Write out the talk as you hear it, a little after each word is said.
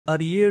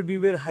Earlier we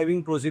were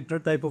having projector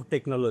type of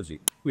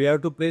technology. We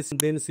have to press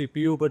then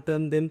CPU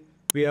button, then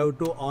we have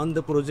to on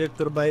the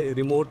projector by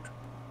remote.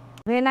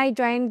 When I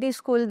joined the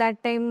school,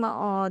 that time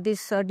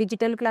these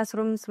digital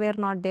classrooms were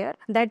not there.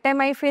 That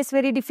time I faced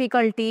very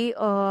difficulty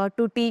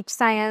to teach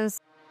science.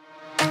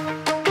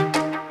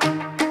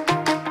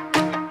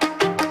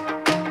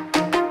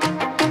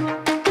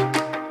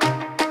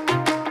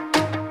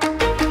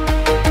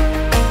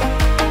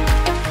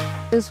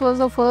 This was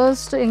the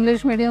first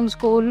English medium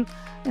school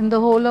in the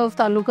whole of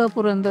Taluka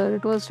Purandar.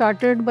 It was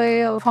started by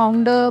a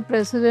founder,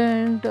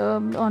 president,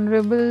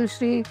 Honorable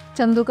Shri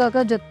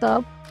Chandukaka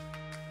Jattab,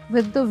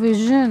 with the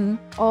vision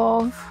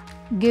of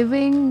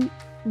giving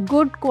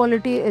good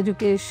quality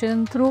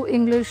education through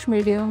English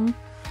medium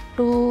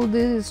to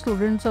the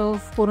students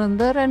of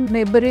Purandar and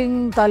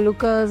neighboring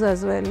talukas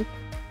as well.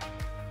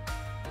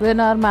 When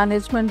our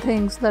management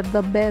thinks that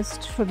the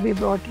best should be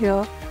brought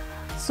here,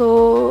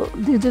 so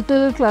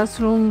digital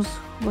classrooms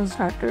were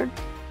started.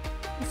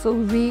 So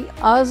we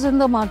asked in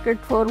the market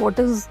for what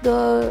is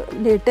the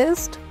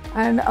latest,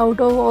 and out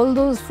of all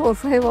those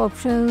 4-5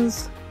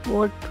 options,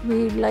 what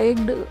we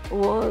liked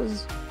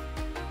was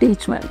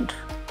Teachmint.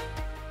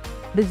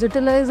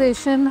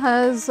 Digitalization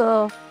has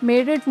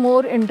made it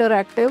more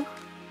interactive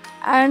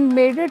and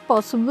made it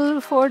possible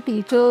for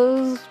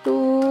teachers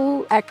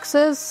to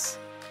access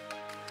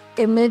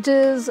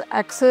images,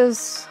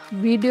 access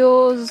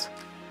videos,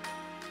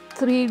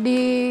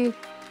 3D,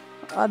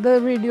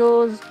 other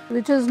videos,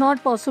 which is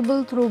not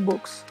possible through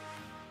books.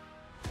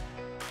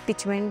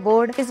 Teachmint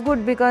board is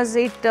good because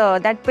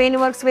that pen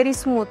works very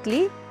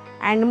smoothly,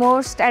 and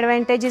most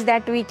advantage is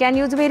that we can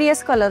use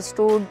various colors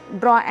to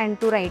draw and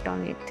to write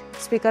on it.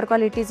 Speaker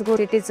quality is good.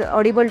 It is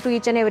audible to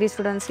each and every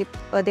student. If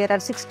there are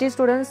 60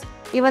 students,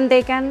 even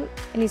they can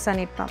listen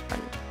it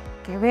properly.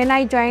 Okay. When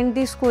I joined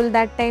the school,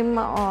 that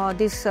time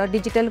these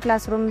digital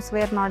classrooms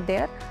were not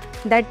there.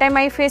 That time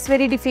I faced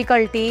very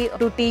difficulty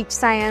to teach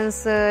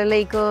science, as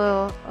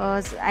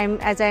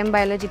I am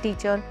biology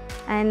teacher,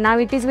 and now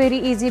it is very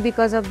easy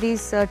because of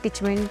this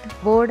Teachmint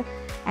board.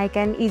 I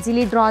can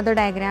easily draw the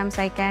diagrams.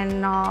 I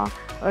can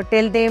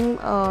tell them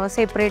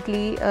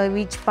separately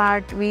which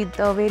part with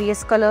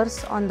various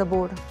colors on the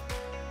board.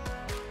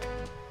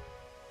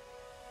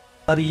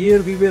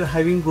 Earlier we were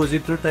having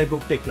projector type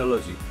of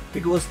technology.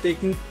 It was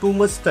taking too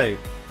much time.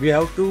 We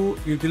have to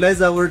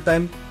utilize our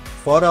time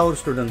for our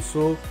students,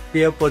 so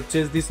we have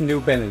purchased these new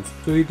panels.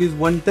 So it is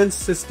one-touch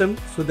system,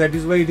 so that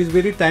is why it is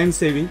very time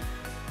saving.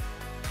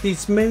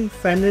 Teachmint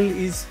panel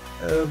is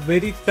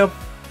very tough.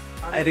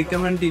 I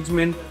recommend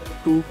Teachmint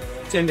to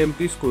each and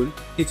every school.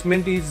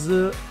 Teachmint is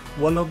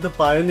one of the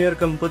pioneer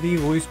company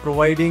who is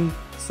providing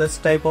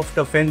such type of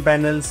tough end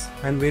panels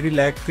and very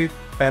lag-free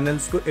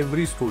panels to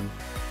every school.